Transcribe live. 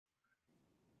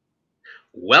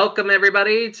Welcome,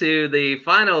 everybody, to the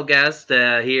final guest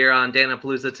here on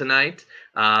Dan-A-Plooza tonight.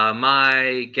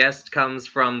 My guest comes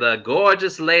from the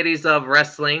gorgeous ladies of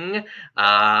wrestling,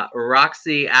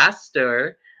 Roxy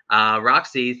Astor.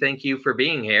 Roxy, thank you for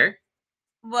being here.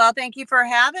 Well, thank you for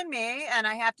having me. And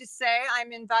I have to say,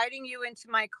 I'm inviting you into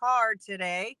my car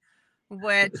today,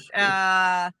 which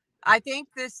I think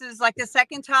this is like the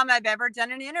second time I've ever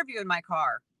done an interview in my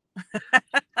car.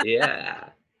 Yeah,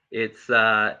 it's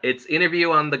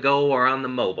interview on the go or on the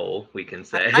mobile, we can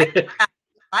I like say. that.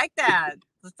 Like that.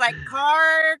 It's like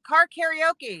car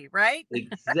karaoke, right?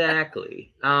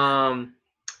 Exactly.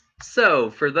 So,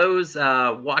 for those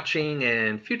watching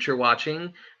and future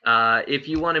watching, if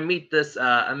you want to meet this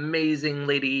amazing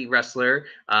lady wrestler,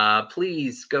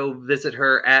 please go visit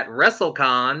her at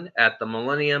WrestleCon at the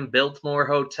Millennium Biltmore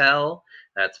Hotel.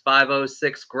 That's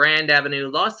 506 Grand Avenue,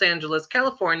 Los Angeles,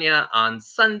 California, on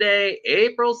Sunday,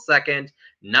 April 2nd,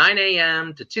 9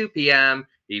 a.m. to 2 p.m.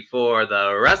 before the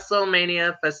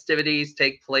WrestleMania festivities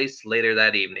take place later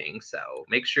that evening. So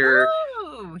make sure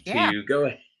Ooh, yeah. to go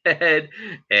ahead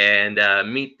and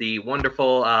meet the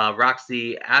wonderful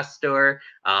Roxy Astor.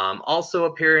 Also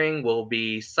appearing will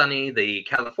be Sunny, the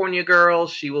California girl.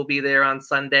 She will be there on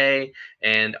Sunday.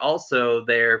 And also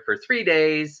there for 3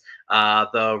 days,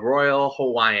 the Royal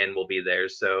Hawaiian will be there.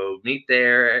 So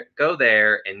go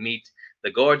there, and meet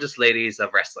the gorgeous ladies of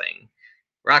wrestling.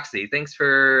 Roxy, thanks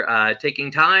for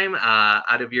taking time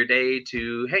out of your day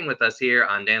to hang with us here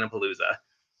on Dan-A-Plooza.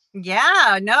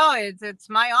 Yeah, no, it's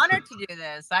my honor to do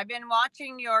this. I've been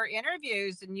watching your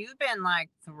interviews and you've been like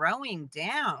throwing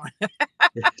down.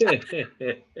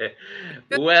 Good.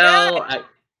 well,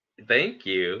 thank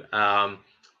you.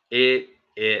 It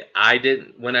I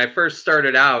didn't when I first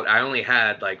started out. I only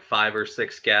had like 5 or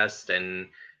 6 guests, and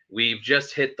we've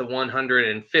just hit the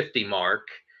 150 mark.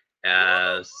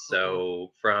 Ooh.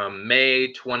 So from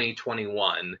May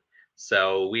 2021.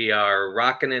 So we are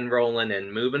rocking and rolling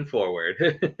and moving forward.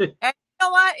 And you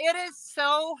know what? It is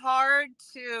so hard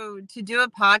to do a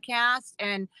podcast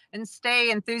and stay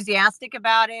enthusiastic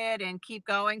about it and keep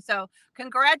going. So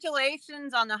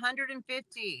congratulations on the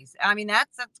 150s. I mean,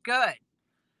 that's good.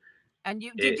 And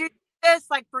you did it you do this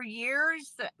like for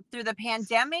years through the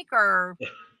pandemic or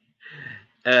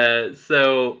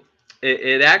So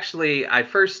it actually, I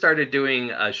first started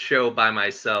doing a show by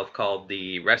myself called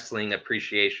the Wrestling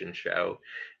Appreciation Show.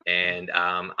 And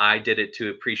I did it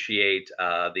to appreciate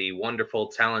the wonderful,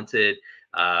 talented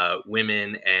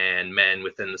women and men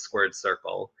within the squared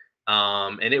circle.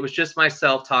 And it was just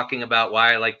myself talking about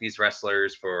why I like these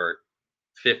wrestlers for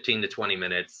 15 to 20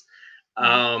 minutes. Mhm.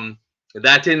 Um,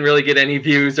 that didn't really get any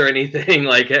views or anything.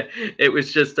 Like it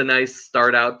was just a nice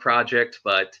start out project,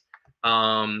 but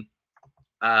um,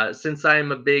 since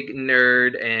I'm a big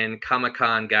nerd and Comic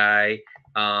Con guy,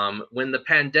 when the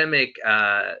pandemic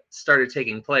started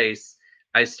taking place,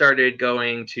 I started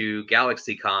going to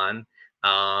GalaxyCon,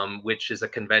 which is a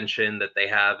convention that they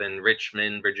have in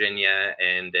Richmond, Virginia,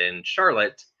 and in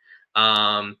Charlotte.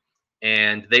 Um,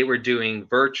 and they were doing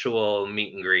virtual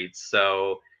meet and greets.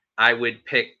 So I would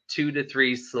pick 2 to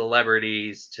 3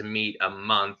 celebrities to meet a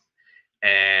month.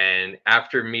 And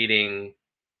after meeting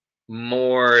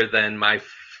more than my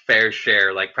fair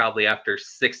share, like probably after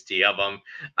 60 of them,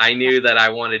 I Yeah. knew that I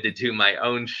wanted to do my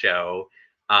own show.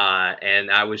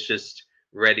 And I was just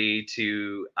ready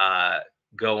to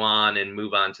go on and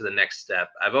move on to the next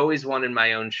step. I've always wanted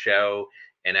my own show,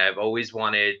 and I've always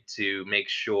wanted to make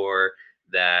sure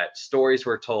that stories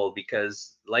were told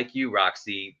because, like you,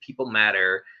 Roxy, people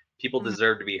matter, people Mhm.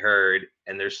 deserve to be heard,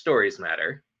 and their stories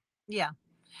matter. Yeah.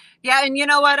 Yeah, and you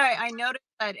know what? I noticed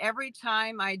that every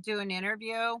time I do an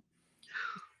interview,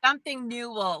 something new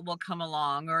will come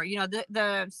along, or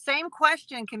the same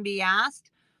question can be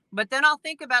asked, but then I'll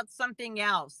think about something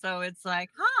else. So it's like,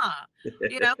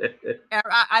 you know,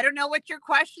 I don't know what your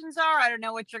questions are. I don't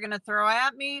know what you're going to throw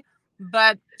at me,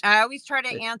 but I always try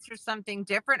to answer something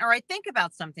different, or I think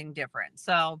about something different.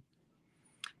 So,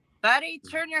 buddy,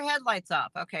 turn your headlights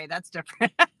off. Okay, that's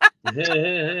different.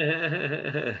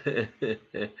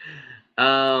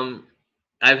 um,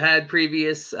 I've had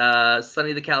previous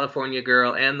Sunny the California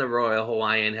Girl and the Royal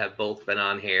Hawaiian have both been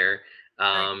on here.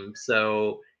 Right.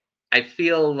 So I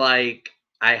feel like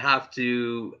I have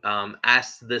to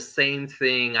ask the same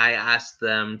thing I asked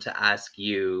them to ask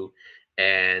you,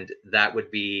 and that would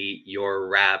be your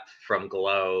rap from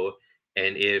Glow.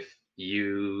 And if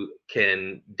you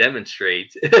can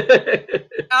demonstrate.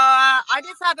 I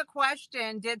just have a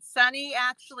question. Did Sunny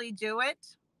actually do it?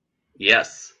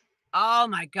 Yes. Oh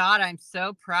my God, I'm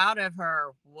so proud of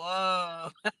her. Whoa.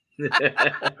 She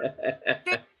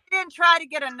didn't try to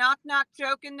get a knock knock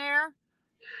joke in there.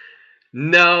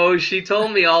 No, she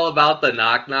told me all about the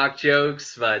knock knock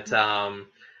jokes, but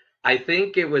I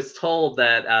think it was told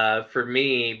that for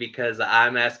me, because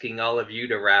I'm asking all of you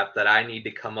to rap, that I need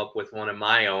to come up with one of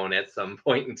my own at some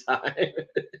point in time.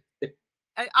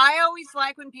 I always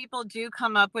like when people do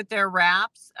come up with their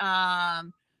raps.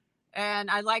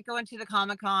 And I like going to the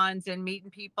Comic Cons and meeting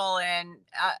people, and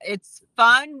it's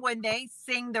fun when they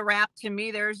sing the rap to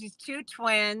me. There's these two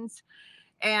twins,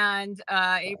 and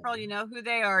April, you know who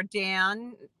they are,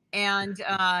 Dan and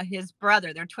his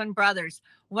brother. They're twin brothers.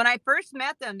 When I first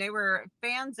met them, they were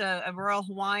fans of Royal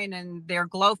Hawaiian, and they're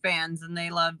Glow fans, and they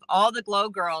love all the Glow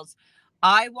girls.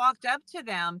 I walked up to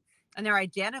them, and they're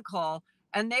identical,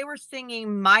 and they were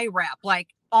singing my rap like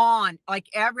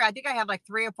every, I think I have like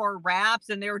 3 or 4 raps,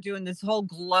 and they were doing this whole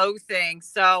Glow thing.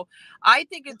 So I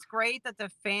think it's great that the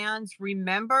fans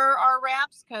remember our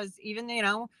raps, because even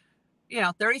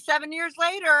 37 years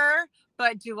later,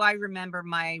 but do I remember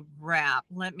my rap?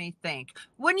 Let me think.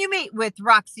 When you meet with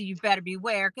Roxy, you better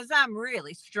beware, because I'm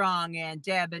really strong and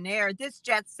debonair. This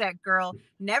jet set girl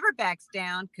never backs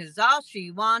down, because all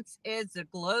she wants is a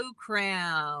Glow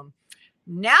crown.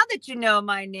 Now that you know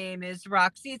my name is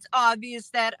Roxy, it's obvious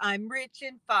that I'm rich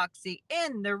and foxy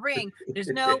in the ring. There's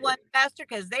no one faster,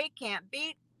 because they can't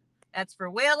beat. That's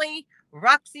for Willie,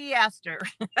 Roxy Astor.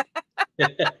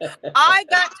 I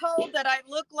got told that I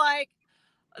look like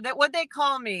that. What they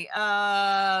call me,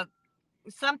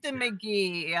 something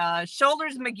McGee,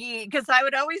 Shoulders McGee, because I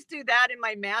would always do that in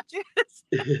my matches.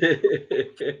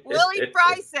 Willie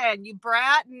Bryson, you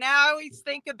brat. And now I always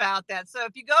think about that. So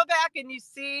if you go back and you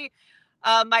see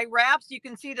my raps, you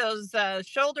can see those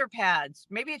shoulder pads.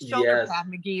 Maybe it's shoulder Yes. pad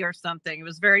McGee or something. It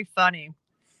was very funny.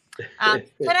 Can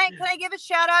I give a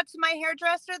shout out to my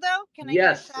hairdresser though? Can I give a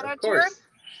Yes, shout of out to her? course.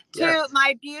 To Yes.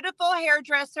 my beautiful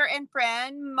hairdresser and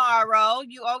friend, Maro.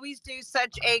 You always do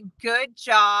such a good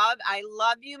job. I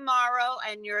love you, Maro,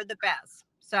 and you're the best.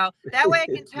 So that way I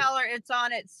can tell her it's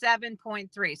on at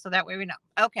 7.3. So that way we know.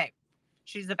 Okay,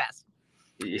 she's the best.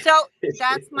 So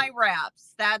that's my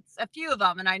raps. That's a few of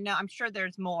them, and I'm sure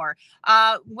there's more.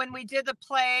 When we did the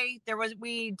play,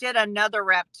 we did another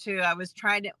rap too. I was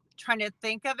trying to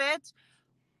think of it,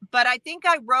 but I think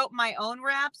I wrote my own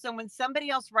rap. So when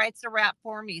somebody else writes a rap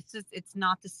for me, it's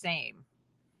not the same.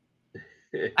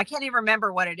 I can't even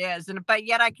remember what it is, but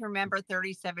yet I can remember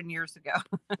 37 years ago.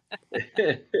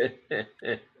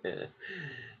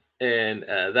 And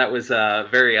that was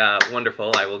very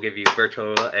wonderful. I will give you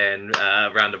virtual and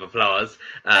round of applause.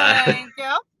 Thank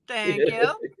you. Thank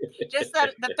you. Just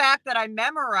that the fact that I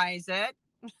memorize it.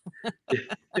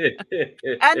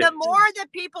 And the more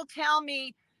that people tell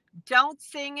me don't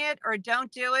sing it or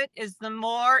don't do it is the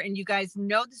more, and you guys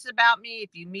know this about me, if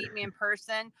you meet me in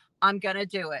person, I'm going to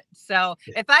do it. So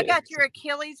if I got your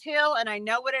Achilles heel and I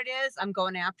know what it is, I'm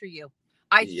going after you.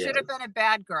 I should have been a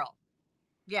bad girl.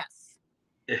 Yes.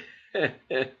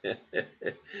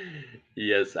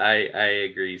 Yes, I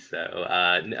agree. So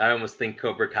I almost think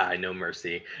Cobra Kai, no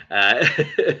mercy.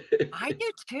 I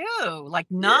do too, like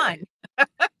none.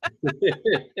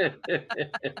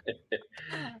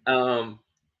 um,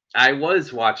 I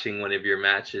was watching one of your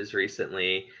matches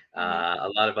recently. A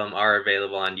lot of them are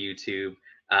available on YouTube.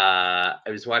 I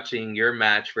was watching your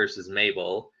match versus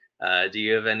Mabel. Do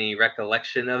you have any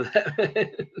recollection of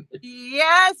that?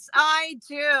 Yes, I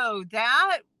do.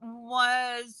 That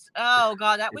was, oh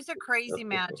God, that was a crazy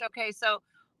match. Okay, so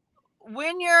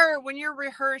when you're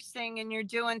rehearsing and you're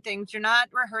doing things, you're not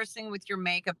rehearsing with your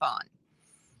makeup on.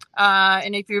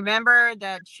 And if you remember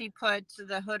that she put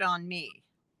the hood on me.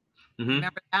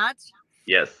 Remember that?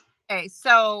 Yes. Okay,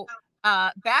 so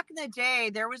back in the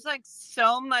day, there was like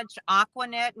so much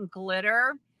Aquanet and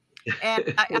glitter. And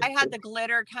I had the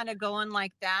glitter kind of going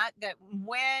like that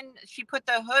when she put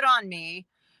the hood on me,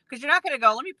 because you're not going to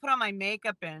go, let me put on my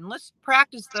makeup and let's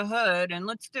practice the hood and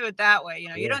let's do it that way.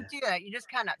 You don't do that. You just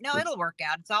kind of, no, it'll work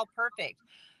out. It's all perfect.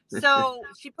 So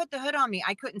she put the hood on me.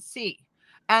 I couldn't see.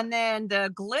 And then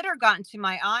the glitter got into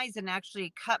my eyes and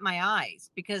actually cut my eyes,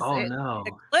 because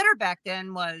the glitter back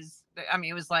then was, I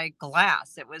mean, it was like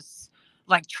glass. It was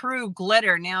like true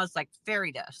glitter. Now it's like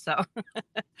fairy dust. So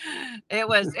it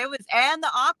was, and the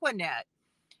Aquanet.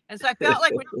 And so I felt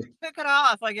like when you took it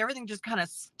off, like everything just kind of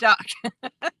stuck.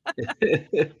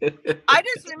 I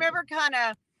just remember kind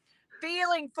of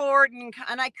feeling for it,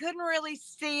 and I couldn't really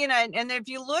see, and if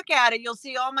you look at it, you'll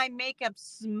see all my makeup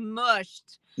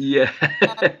smushed. Yeah.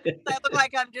 I look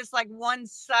like I'm just like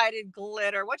one-sided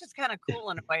glitter, which is kind of cool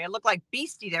in a way. I look like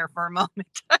Beastie there for a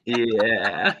moment.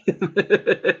 Yeah.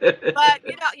 But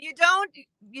you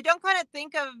don't kind of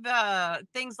think of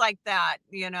things like that.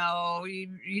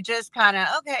 You just kind of,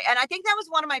 okay. And I think that was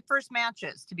one of my first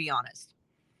matches, to be honest.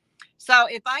 So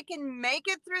if I can make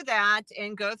it through that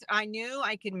and I knew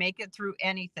I could make it through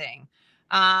anything.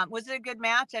 Was it a good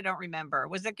match? I don't remember.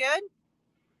 Was it good?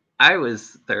 I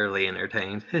was thoroughly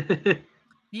entertained.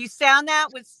 You sound that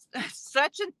with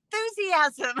such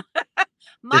enthusiasm.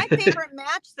 My favorite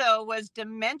match, though, was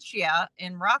Dementia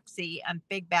in Roxy and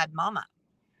Big Bad Mama.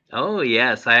 Oh,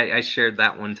 yes, I shared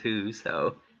that one too,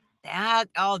 so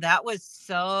That was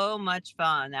so much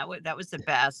fun. That was the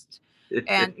best.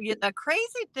 And the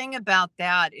crazy thing about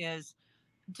that is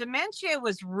Dementia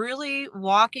was really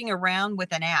walking around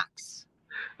with an axe,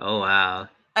 Oh, wow.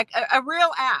 like a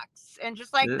real axe. And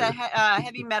just like the Ugh.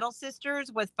 Heavy Metal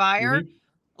Sisters with fire, Mhm.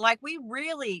 like we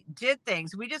really did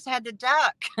things. We just had to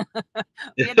duck.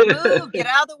 We had to move, get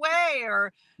out of the way,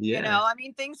 or Yeah, I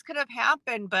mean, things could have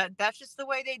happened, but that's just the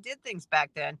way they did things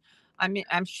back then. I mean,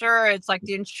 I'm sure it's like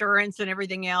the insurance and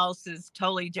everything else is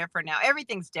totally different now.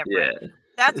 Everything's different. yeah.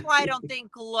 That's why I don't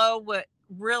think Glow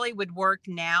would work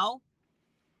now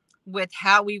with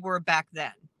how we were back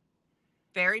then.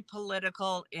 Very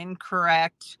political,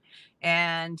 incorrect.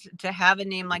 And to have a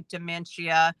name like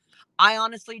Dementia, I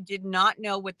honestly did not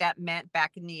know what that meant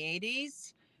back in the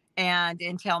 80s. And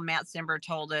until Matt Simber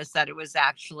told us that it was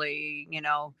actually,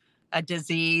 a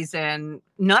disease, and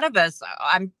none of us,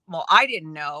 I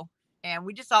didn't know. And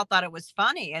we just all thought it was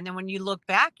funny. And then when you look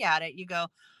back at it, you go,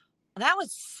 that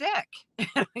was sick,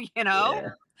 you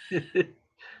know? Yeah.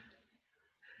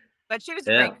 But she was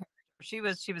a great Yeah.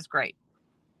 character. She was great.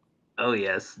 Oh,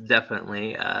 yes,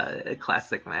 definitely, a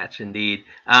classic match indeed.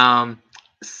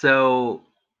 So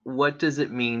what does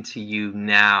it mean to you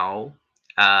now,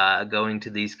 going to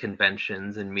these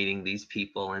conventions and meeting these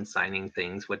people and signing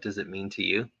things? What does it mean to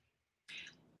you?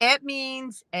 It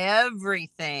means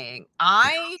everything.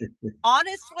 I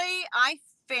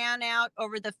fan out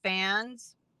over the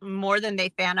fans more than they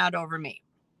fan out over me.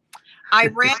 I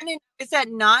ran in, it's at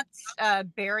Knott's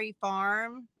Berry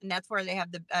Farm, and that's where they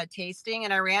have the tasting.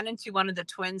 And I ran into one of the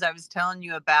twins I was telling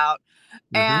you about,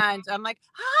 Mhm. and I'm like,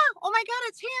 oh my God,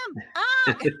 it's him!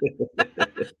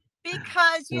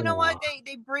 Because you know what, Oh,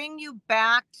 they bring you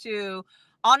back to,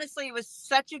 honestly, it was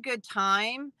such a good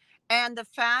time. And the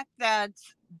fact that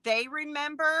they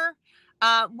remember,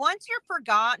 once you're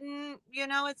forgotten,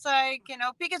 it's like,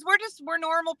 because we're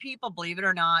normal people, believe it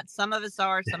or not. Some of us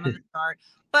are, some of us aren't,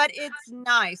 but it's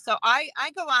nice. So I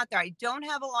go out there. I don't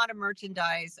have a lot of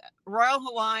merchandise. Royal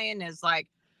Hawaiian is like,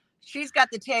 she's got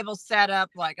the table set up,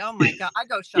 like, oh my God, I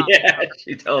go shopping yeah, for her,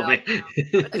 she you told know me.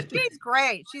 she's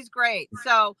great. She's great.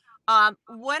 So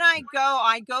when I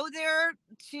go there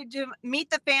to meet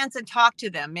the fans and talk to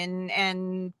them,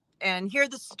 and hear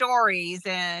the stories,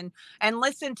 and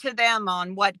listen to them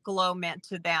on what Glow meant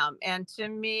to them and to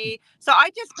me. So I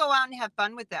just go out and have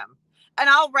fun with them, and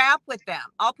I'll rap with them.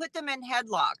 I'll put them in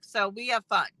headlocks, so we have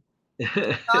fun.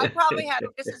 So I probably have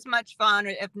just as much fun,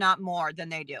 if not more, than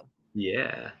they do.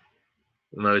 Yeah,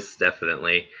 most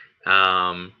definitely.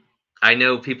 Um, I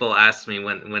know people ask me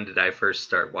when did I first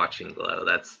start watching Glow?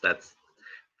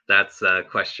 That's a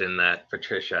question that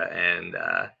Patricia and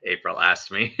April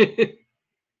asked me.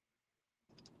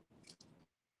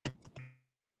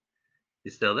 You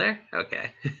still there?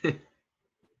 Okay.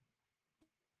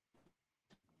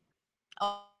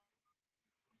 Oh,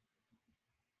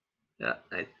 Yeah.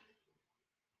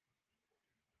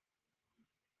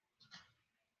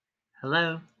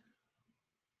 Hello.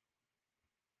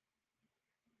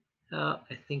 Oh,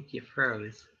 I think you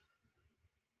froze.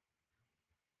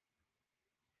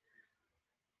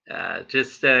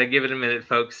 Just give it a minute,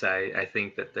 folks. I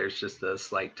think that there's just a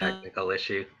slight technical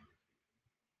issue.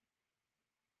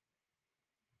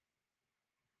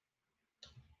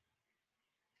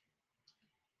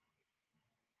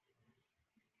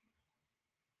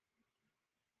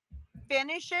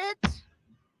 finish it.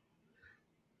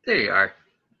 There you are.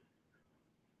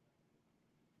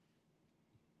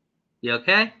 You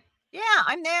okay? Yeah,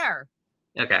 I'm there.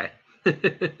 Okay.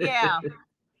 Yeah.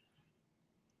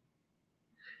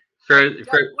 for Wait,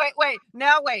 for wait.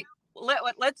 Now wait.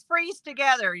 Let's freeze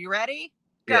together. You ready?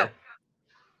 yeah. Go.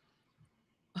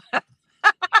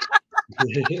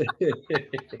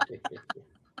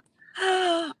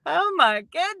 Oh my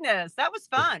goodness, that was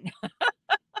fun.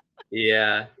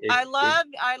 Yeah. I It love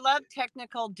I love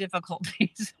technical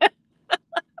difficulties.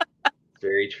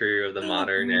 very true of the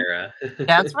modern era.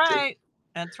 That's right.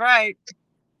 That's right.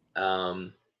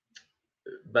 um,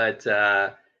 but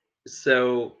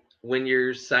so when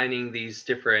you're signing these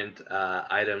different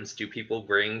items, do people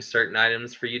bring certain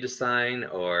items for you to sign,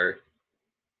 or?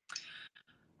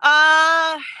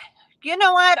 Uh, you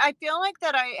know what? I feel like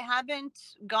that I haven't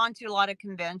gone to a lot of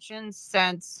conventions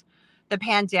since the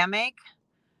pandemic.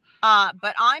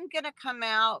 But I'm gonna come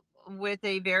out with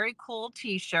a very cool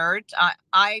T-shirt.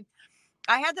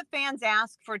 I had the fans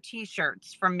ask for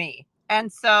T-shirts from me,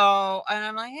 and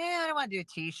I'm like, I don't want to do a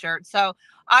T-shirt. So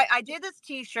I did this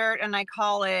T-shirt, and I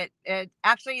call it.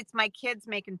 Actually, it's my kids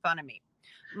making fun of me.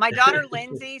 My daughter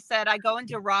Lindsay said I go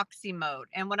into Roxy mode,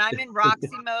 and when I'm in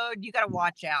Roxy mode, you got to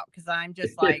watch out because I'm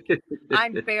just like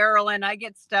I'm barreling. I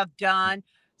get stuff done.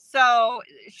 So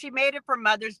she made it for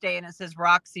Mother's Day, and it says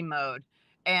Roxy mode.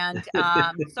 And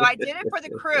so I did it for the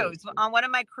cruise. On one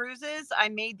of my cruises, I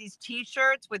made these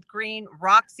T-shirts with green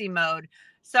Roxy mode.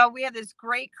 So we have this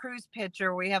great cruise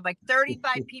picture. We have like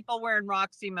 35 people wearing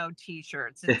Roxy mode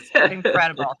T-shirts. It's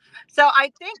incredible. So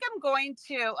I think I'm going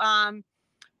to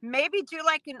maybe do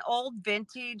like an old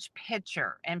vintage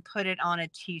picture and put it on a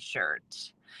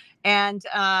T-shirt. And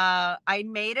I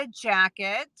made a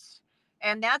jacket,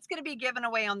 and that's going to be given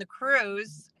away on the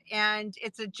cruise. And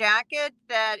it's a jacket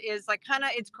that is like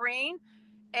it's green.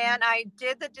 And I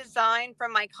did the design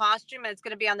from my costume, and it's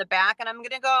going to be on the back. And I'm going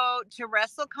to go to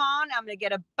WrestleCon. I'm going to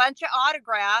get a bunch of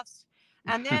autographs.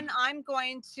 And then I'm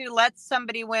going to let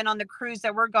somebody win on the cruise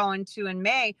that we're going to in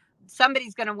May.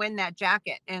 Somebody's going to win that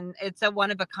jacket, and it's a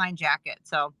one of a kind jacket.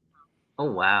 So,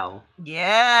 Oh wow,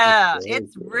 yeah, that's very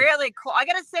it's cool. really cool. I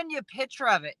got to send you a picture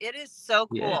of it. It is so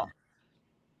Yeah, cool.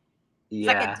 It's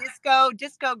like a yeah.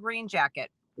 disco green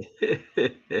jacket.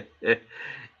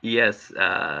 Yes,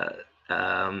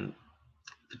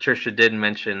 Patricia did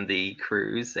mention the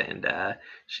cruise, and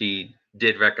she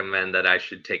did recommend that I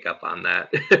should take up on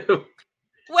that.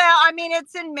 Well, I mean,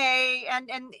 it's in May, and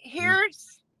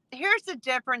here's the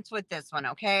difference with this one.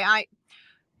 Okay,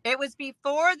 it was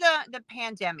before the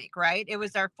pandemic, right? It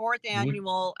was our fourth Mhm.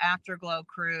 annual Afterglow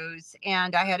cruise,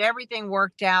 and I had everything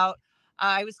worked out.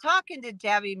 I was talking to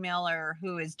Debbie Miller,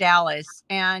 who is Dallas,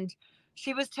 and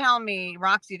she was telling me,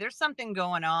 Roxy, there's something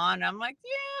going on. I'm like,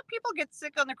 yeah, people get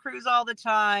sick on the cruise all the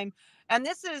time. And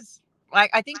this is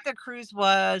like, I think the cruise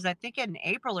was, I think in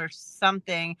April or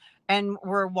something, and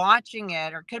we're watching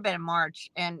it, or could have been in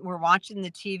March, and we're watching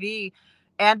the TV.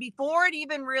 And before it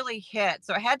even really hit,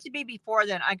 so it had to be before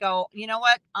then, I go, you know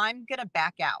what? I'm going to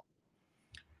back out.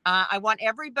 I want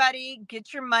everybody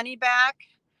get your money back.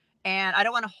 And I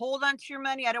don't want to hold on to your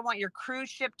money. I don't want your cruise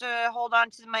ship to hold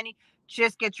on to the money.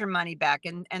 Just get your money back.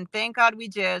 And thank God we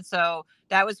did. So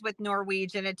that was with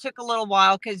Norwegian. It took a little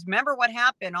while because remember what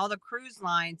happened? All the cruise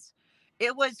lines,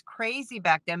 it was crazy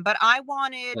back then. But I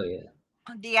wanted Oh yeah.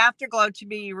 the afterglow to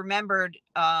be remembered,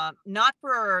 not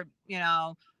for,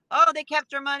 oh, they kept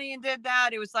their money and did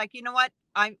that. It was like, you know what,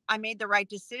 I made the right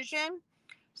decision.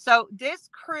 So this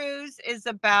cruise is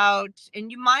about,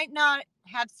 and you might not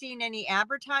have seen any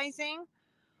advertising.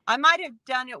 I might have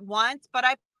done it once, but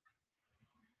I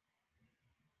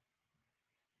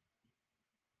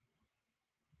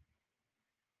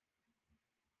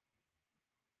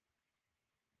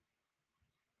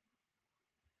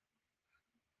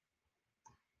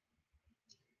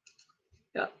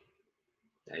Yeah,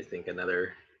 I think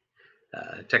another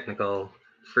technical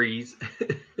freeze.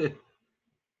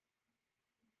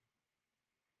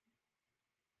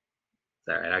 It's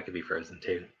all right. I could be frozen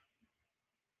too.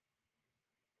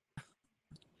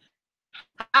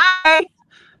 hi.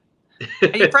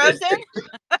 Are you frozen?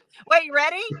 Wait, you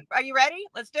ready? Are you ready?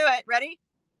 Let's do it. Ready?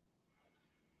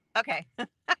 Okay.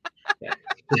 Yeah.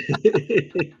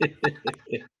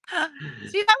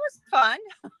 See, that was fun.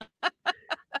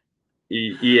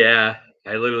 Yeah,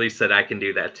 I literally said I can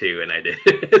do that too, and I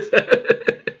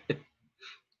did.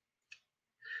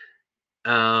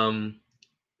 um,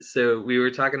 so we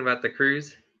were talking about the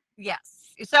cruise.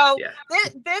 Yes. So Yeah.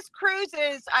 this cruise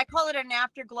is, I call it an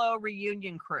afterglow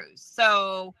reunion cruise.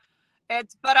 So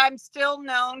but I'm still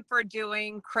known for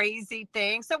doing crazy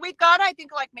things. So we've got, I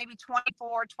think, like maybe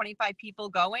 24, 25 people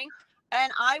going.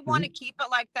 And I want to Mhm. keep it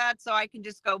like that so I can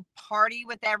just go party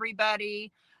with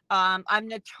everybody. I'm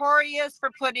notorious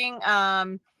for putting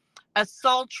a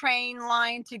Soul Train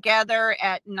line together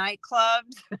at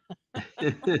nightclubs.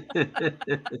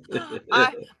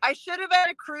 I I should have had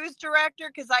a cruise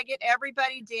director because I get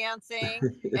everybody dancing,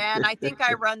 and I think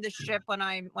I run the ship when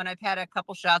I've had a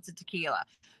couple shots of tequila.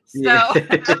 Yeah. So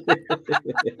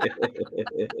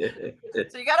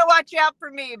so you got to watch out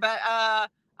for me. But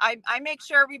I make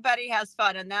sure everybody has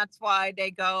fun, and that's why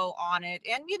they go on it.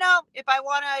 And if I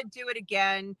want to do it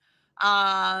again,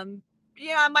 I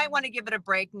might want to give it a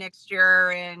break next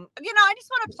year. And I just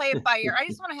want to play it by ear. I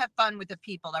just want to have fun with the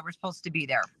people that were supposed to be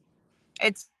there.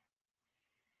 It's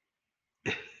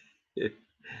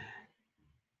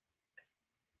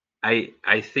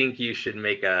I think you should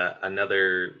make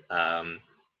another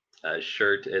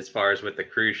shirt as far as with the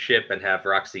cruise ship and have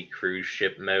Roxy cruise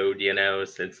ship mode,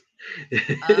 since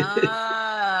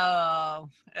oh,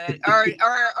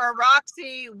 or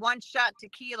Roxy one shot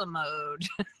tequila mode.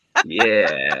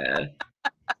 yeah,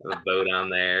 a boat on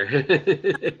there.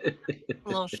 A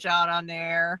little shot on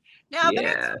there. No, but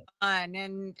it's Yeah. fun,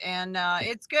 and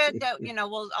it's good that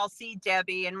I'll see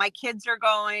Debbie, and my kids are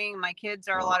going. My kids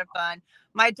are a Aw, lot of fun.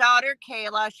 My daughter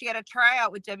Kayla, she had a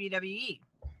tryout with WWE.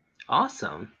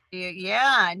 awesome.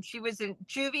 Yeah, and she was in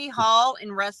Juvie Hall in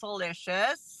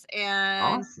Wrestlelicious,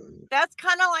 and Awesome. that's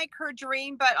kind of like her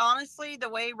dream. But honestly, the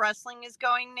way wrestling is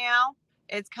going now,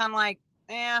 it's kind of like,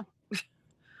 eh.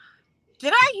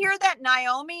 Did I hear that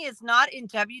Naomi is not in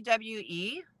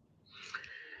WWE?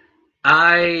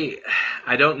 I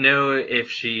don't know if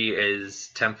she is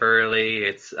temporarily.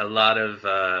 It's a lot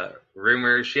of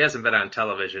rumors. She hasn't been on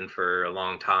television for a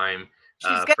long time,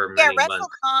 She's gonna for be at many months.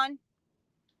 WrestleCon.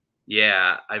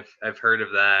 Yeah, I've heard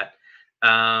of that.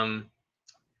 Um,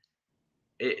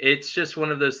 it's just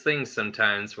one of those things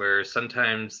sometimes where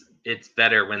sometimes it's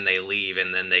better when they leave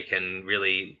and then they can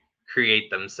really create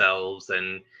themselves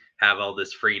and have all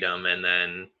this freedom, and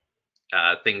then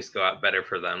things go out better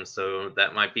for them. So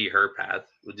that might be her path.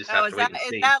 We'll just Oh, have is to that wait and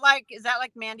is see. that like is that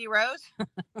like Mandy Rose?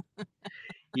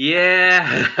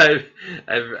 Yeah,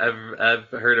 I've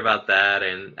heard about that,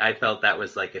 and I felt that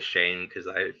was like a shame because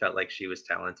I felt like she was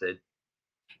talented.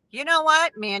 You know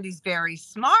what? Mandy's very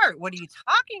smart. What are you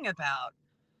talking about?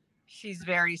 She's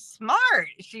very smart.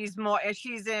 She's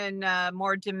in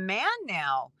more demand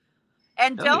now.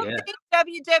 And Oh don't yeah, think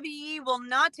WWE will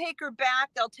not take her back.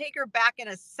 They'll take her back in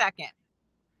a second.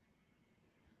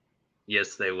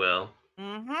 yes they will.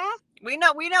 Mhm. We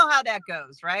know how that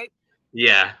goes, right?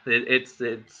 Yeah,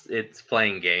 it's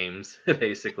playing games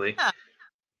basically. Yeah.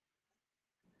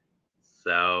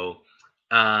 So,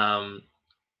 um,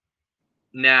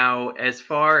 now as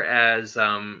far as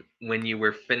when you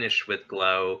were finished with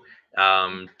Glow,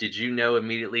 did you know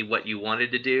immediately what you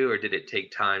wanted to do, or did it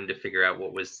take time to figure out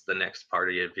what was the next part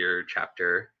of your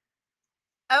chapter?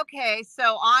 Okay,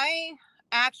 so I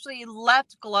actually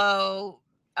left Glow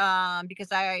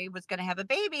because I was going to have a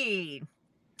baby.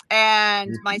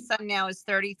 And my Mhm. son now is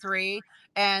 33.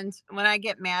 And when I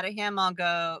get mad at him, I'll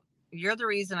go, "You're the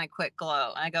reason I quit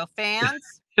Glow." And I go,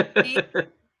 "Fans, he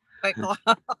quit Glow."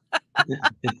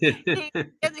 He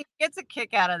gets a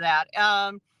kick out of that.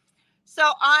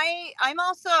 So I'm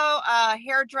also a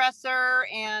hairdresser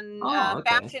and Oh, okay.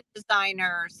 fashion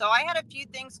designer. So I had a few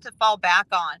things to fall back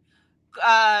on.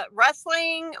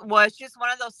 Wrestling was just one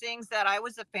of those things that I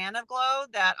was a fan of Glow,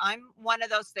 that I'm one of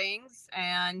those things,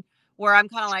 and where I'm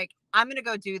kind of like, I'm going to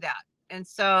go do that. And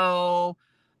so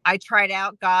I tried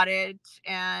out, got it.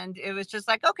 And it was just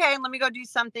like, okay, let me go do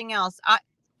something else.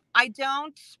 I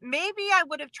don't, maybe I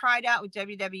would have tried out with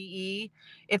WWE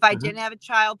if I Mhm. didn't have a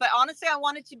child, but honestly, I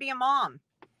wanted to be a mom.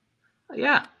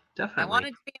 Yeah, I definitely.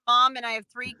 wanted to be a mom, and I have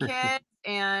 3 kids,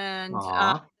 and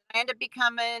Aw, I ended up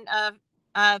becoming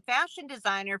a fashion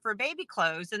designer for baby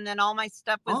clothes, and then all my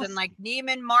stuff was in like awesome.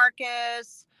 Neiman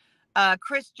Marcus,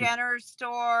 Chris Jenner's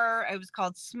store. It was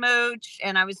called Smooch,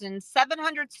 and I was in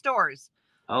 700 stores.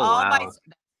 Oh, All my wow.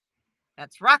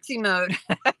 That's Roxy mode.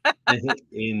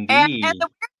 And the Indeed.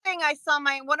 weird thing, I saw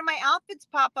my one of my outfits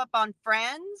pop up on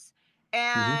Friends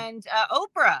Mhm. and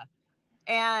Oprah,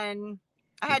 and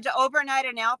I had to overnight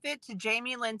an outfit to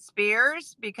Jamie Lynn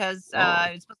Spears because Oh.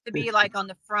 it was supposed to be like on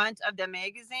the front of the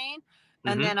magazine.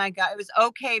 And Mhm. then it was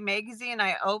OK Magazine.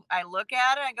 I look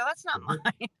at it, I go, that's not Mhm.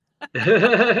 mine.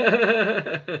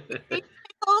 See,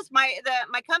 Tickles,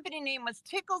 my company name was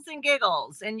Tickles and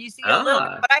Giggles, and you see a little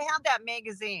bit, Ah. but I have that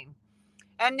magazine.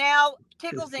 And now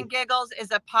Tickles and Giggles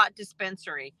is a pot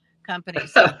dispensary company.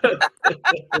 So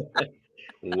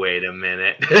Wait a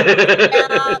minute.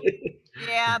 yeah,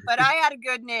 yeah, but I had a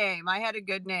good name. I had a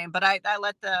good name, but I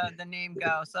let the name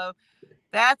go. So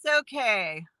that's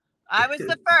okay. I was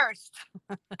the first.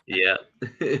 Yeah.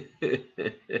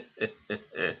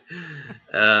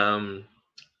 Um,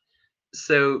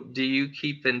 so do you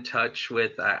keep in touch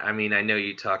with, I mean, I know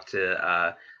you talk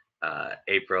to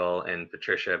April and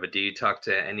Patricia, but do you talk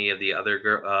to any of the other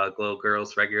Glow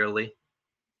girls regularly?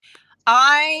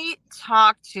 I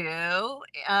talked to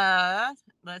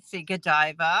let's see,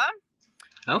 Godiva.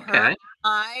 Her and Okay.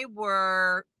 I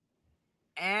were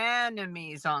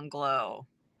enemies on Glow.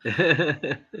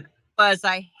 Plus,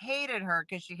 I hated her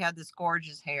because she had this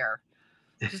gorgeous hair.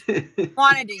 Just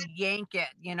wanted to yank it,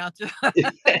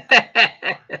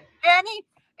 any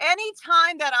any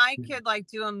time that I could like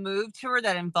do a move to her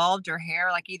that involved her hair,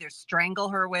 like either strangle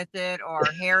her with it or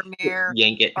hair mirror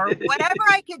Yank it. or whatever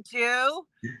I could do,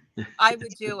 I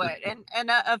would do it.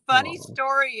 And a funny Aw.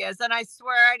 story is, and I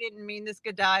swear I didn't mean this,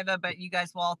 Godiva, but you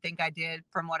guys will all think I did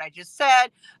from what I just said.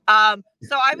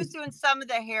 So I was doing some of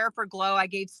the hair for Glow. I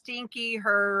gave Stinky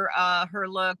her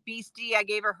look. Beastie, I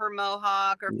gave her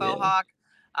mohawk or faux Yeah. hawk.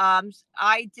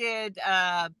 I did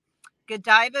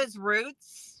Godiva's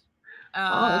roots.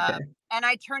 Oh, okay. And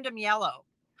I turned them yellow.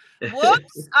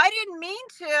 Whoops, I didn't mean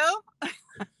to.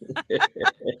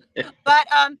 But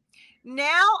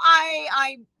now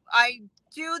I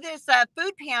do this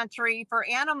food pantry for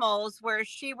animals where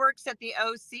she works at the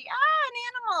OC. An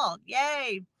animal,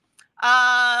 yay!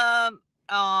 I'm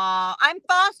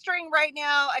fostering right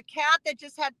now a cat that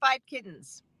just had 5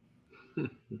 kittens.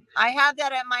 I have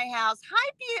that at my house.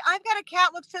 Hi, I've got a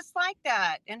cat looks just like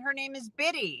that, and her name is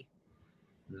Biddy.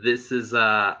 This is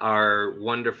our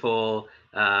wonderful,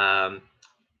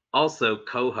 also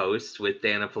co-host with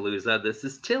Dan-A-Plooza. This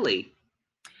is Tilly.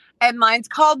 And mine's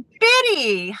called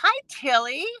Biddy. Hi,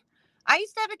 Tilly. I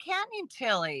used to have a cat named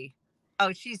Tilly.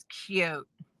 Oh, she's cute.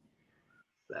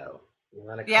 So, you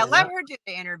want to Yeah, let her do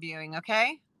the interviewing,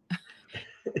 okay?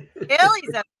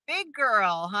 Tilly's a big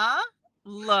girl, huh?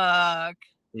 Look.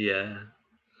 Yeah.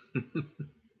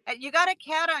 You got a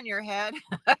cat on your head.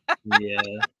 Yeah.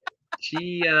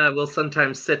 She will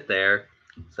sometimes sit there.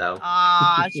 So.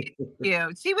 Aw, she's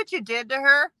cute. See what you did to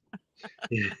her?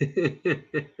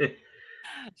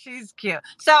 She's cute.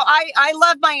 So I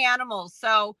love my animals.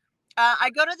 So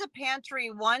I go to the pantry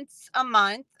once a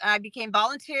month. I became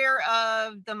volunteer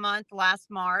of the month last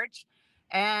March,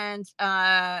 and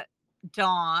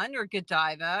Dawn or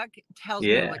Godiva tells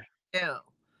me what to do.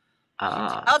 She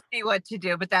tells me what to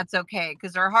do, but that's okay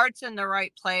because her heart's in the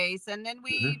right place. And then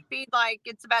we feed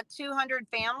it's about 200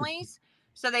 families,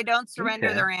 so they don't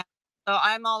surrender their animals. So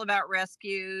I'm all about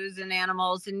rescues and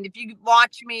animals. And if you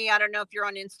watch me, I don't know if you're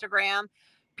on Instagram,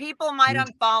 people might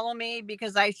unfollow me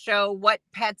because I show what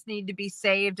pets need to be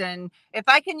saved. And if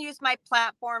I can use my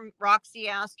platform, Roxy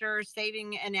Astor,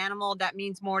 saving an animal, that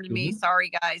means more to me.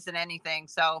 Sorry, guys, than anything.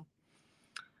 So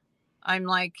I'm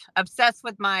like obsessed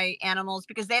with my animals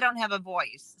because they don't have a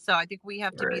voice. So I think we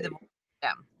have to be the voice for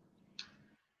them.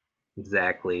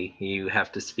 Exactly. You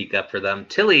have to speak up for them.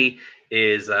 Tilly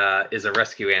is a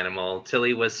rescue animal.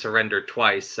 Tilly was surrendered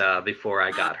twice before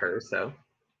I got her. So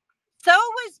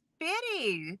was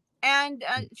Biddy, and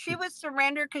she was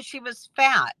surrendered because she was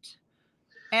fat,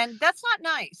 and that's not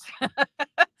nice.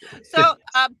 So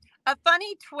a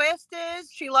funny twist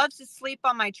is she loves to sleep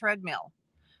on my treadmill.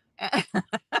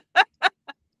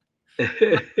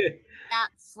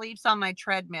 Cat sleeps on my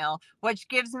treadmill, which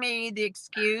gives me the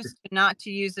excuse not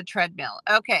to use the treadmill.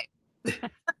 Okay.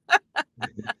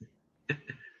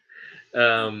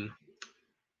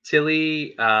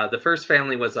 Tilly, the first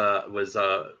family was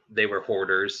they were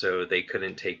hoarders, so they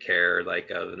couldn't take care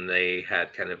and they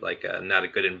had kind of like not a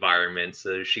good environment,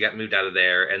 so she got moved out of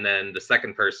there. And then the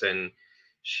second person,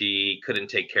 she couldn't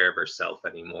take care of herself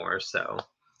anymore, so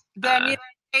then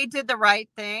they did the right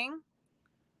thing.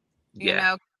 You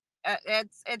know,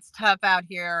 it's tough out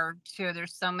here too.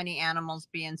 There's so many animals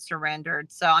being surrendered.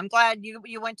 So I'm glad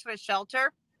you went to a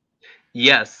shelter.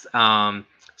 Yes.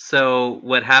 So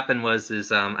what happened was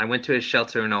I went to a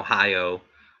shelter in Ohio,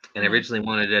 and I originally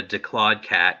wanted a declawed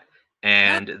cat,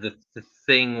 and the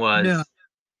thing was, no.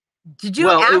 Did you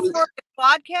ask for a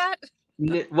declawed cat?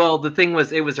 Well, the thing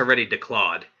was, it was already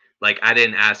declawed. Like, I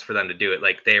didn't ask for them to do it.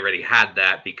 Like, they already had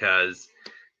that because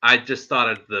I just thought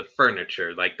of the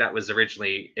furniture. Like, that was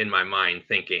originally in my mind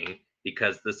thinking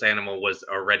because this animal was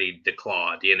already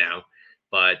declawed,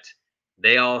 But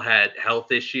they all had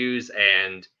health issues,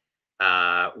 and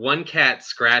one cat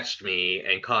scratched me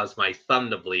and caused my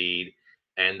thumb to bleed.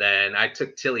 And then I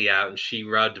took Tilly out, and she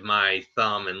rubbed my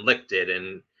thumb and licked it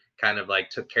and kind of like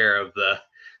took care of the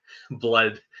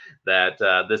blood that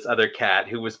this other cat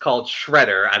who was called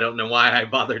Shredder. I don't know why I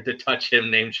bothered to touch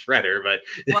him named Shredder, but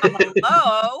well,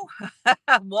 hello.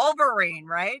 Wolverine,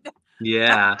 right?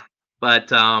 Yeah.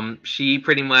 But she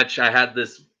pretty much, I had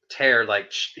this tear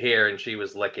like here, and she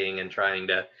was licking and trying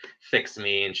to fix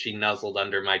me, and she nuzzled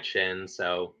under my chin.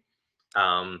 So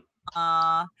yeah,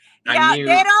 knew...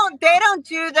 they don't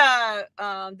do the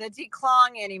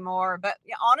declawing anymore. But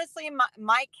honestly,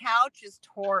 my couch is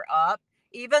tore up.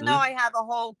 Even though I have a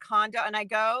whole condo, and I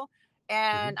go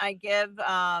and I give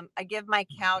my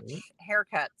couch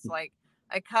haircuts. Like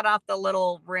I cut off the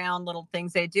little round little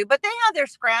things they do, but they have their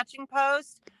scratching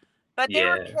post. But they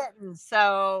were Yeah. kittens,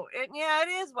 so yeah, it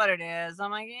is what it is. I'm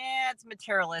like, yeah, it's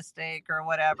materialistic or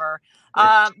whatever.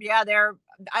 Yeah, they're.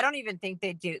 I don't even think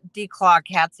they do declaw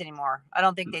cats anymore. I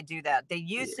don't think they do that. They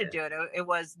used to Yeah. do it. It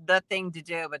was the thing to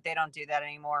do, but they don't do that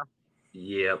anymore.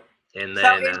 Yep. And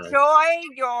So then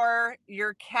enjoy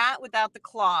your cat without the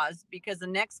claws, because the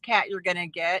next cat you're gonna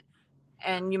get,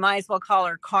 and you might as well call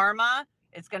her Karma.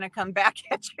 It's gonna come back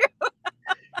at you.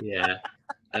 yeah.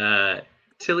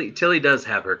 Tilly does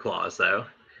have her claws though.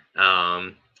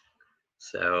 Um,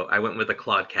 so I went with a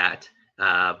clawed cat.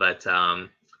 But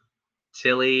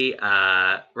Tilly,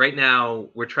 right now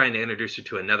we're trying to introduce her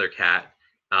to another cat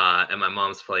at my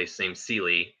mom's place named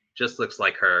Seely. Just looks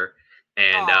like her,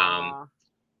 and Aw.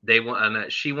 they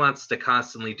want. She wants to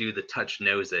constantly do the touch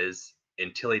noses,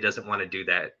 and Tilly doesn't want to do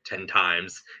that 10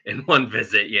 times in one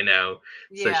visit. So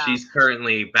Yeah. she's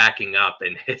currently backing up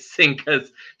and hissing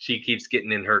because she keeps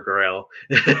getting in her grill.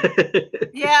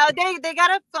 Yeah, they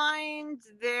gotta find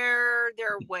their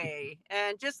way,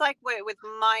 and just like with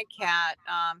my cat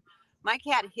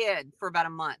hid for about a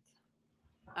month,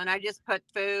 and I just put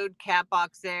food, cat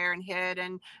box there, and hid,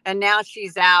 and now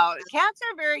she's out. Cats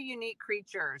are very unique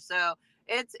creatures, so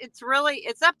it's really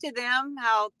it's up to them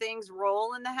how things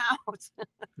roll in the house.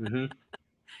 hmm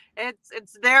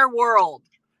It's their world.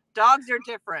 Dogs are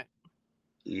different.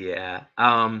 Yeah.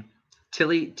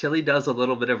 Tilly does a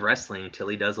little bit of wrestling.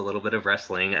 Tilly does a little bit of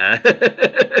wrestling.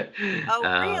 Oh,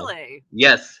 Uh, really?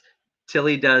 yes,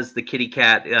 Tilly does the kitty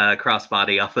cat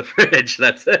crossbody off the fridge.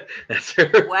 That's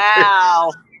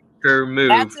Wow, her move.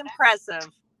 that's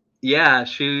impressive. Yeah,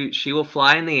 she will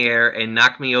fly in the air and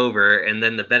knock me over, and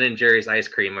then the Ben and Jerry's ice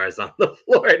cream is on the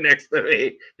floor next to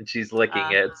me, and she's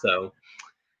licking Uh, it. So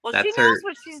well, she that's knows her.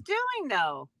 what she's doing,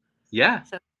 though. Yeah,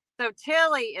 So so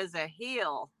Tilly is a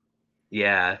heel.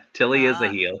 yeah. Tilly is a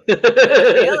Uh, heel. Go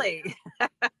Tilly.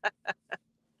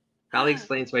 Probably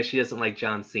explains why she doesn't like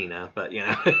John Cena, but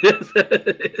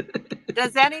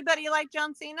Does anybody like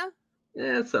John Cena?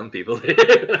 yeah, some people do.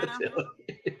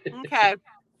 Okay.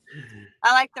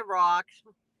 I like The Rock.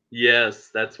 Yes,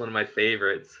 that's one of my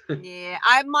favorites. Yeah,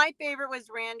 my favorite was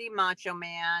Randy Macho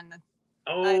Man.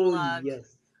 I Oh loved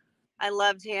yes, I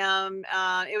loved him.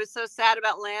 It was so sad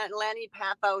about Lenny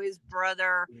Papo, his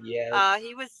brother. yes.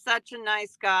 He was such a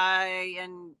nice guy,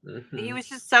 and he hmm was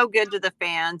just so good to the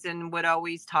fans, and would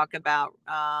always talk about,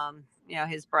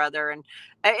 his brother. And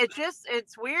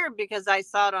it's weird because I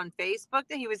saw it on Facebook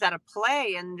that he was at a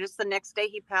play, and just the next day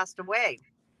he passed away.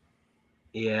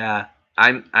 Yeah,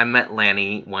 I met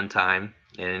Lanny one time,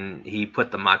 and he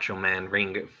put the Macho Man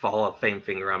ring Fall of Fame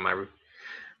finger on my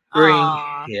ring.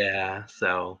 Aw, Yeah,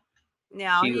 so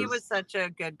no, he he was was such a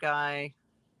good guy.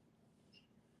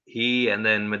 he, and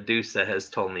then Medusa has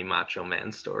told me Macho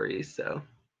Man stories. So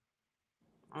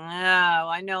Oh,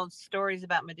 I know stories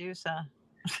about Medusa.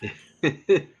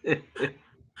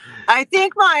 I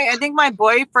think my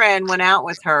boyfriend went out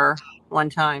with her one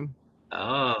time.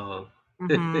 oh,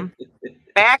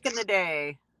 Back in the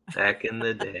day, back in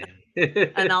the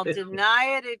and I'll day.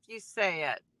 deny it if you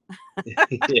say it.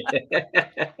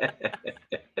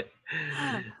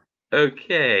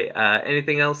 Okay.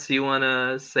 Anything else you want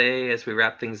to say as we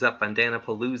wrap things up on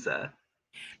Dan-A-Plooza?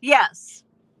 Yes.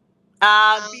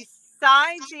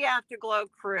 Besides the Afterglow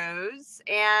cruise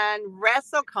and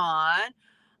WrestleCon,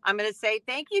 I'm going to say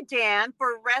thank you, Dan,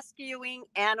 for rescuing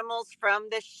animals from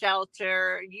the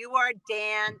shelter. You are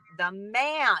Dan the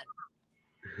man.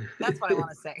 That's what I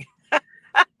want to say.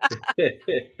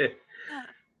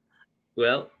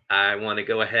 Well, I want to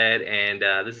go ahead and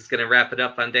this is going to wrap it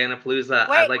up on Dan-A-Plooza. I'd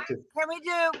Wait, like to, can we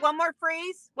do one more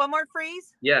freeze? One more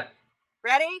freeze? yeah.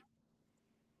 Ready?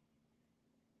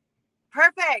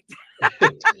 Perfect.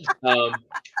 um,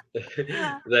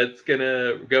 that's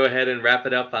gonna go ahead and wrap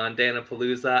it up on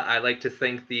Dan-A-Plooza. I'd like to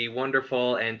thank the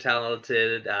wonderful and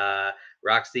talented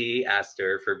Roxy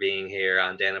Astor for being here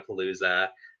on Dan-A-Plooza.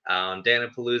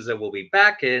 Dan-A-Plooza will be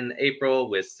back in April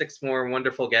with 6 more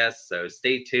wonderful guests, so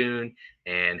stay tuned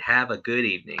and have a good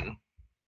evening.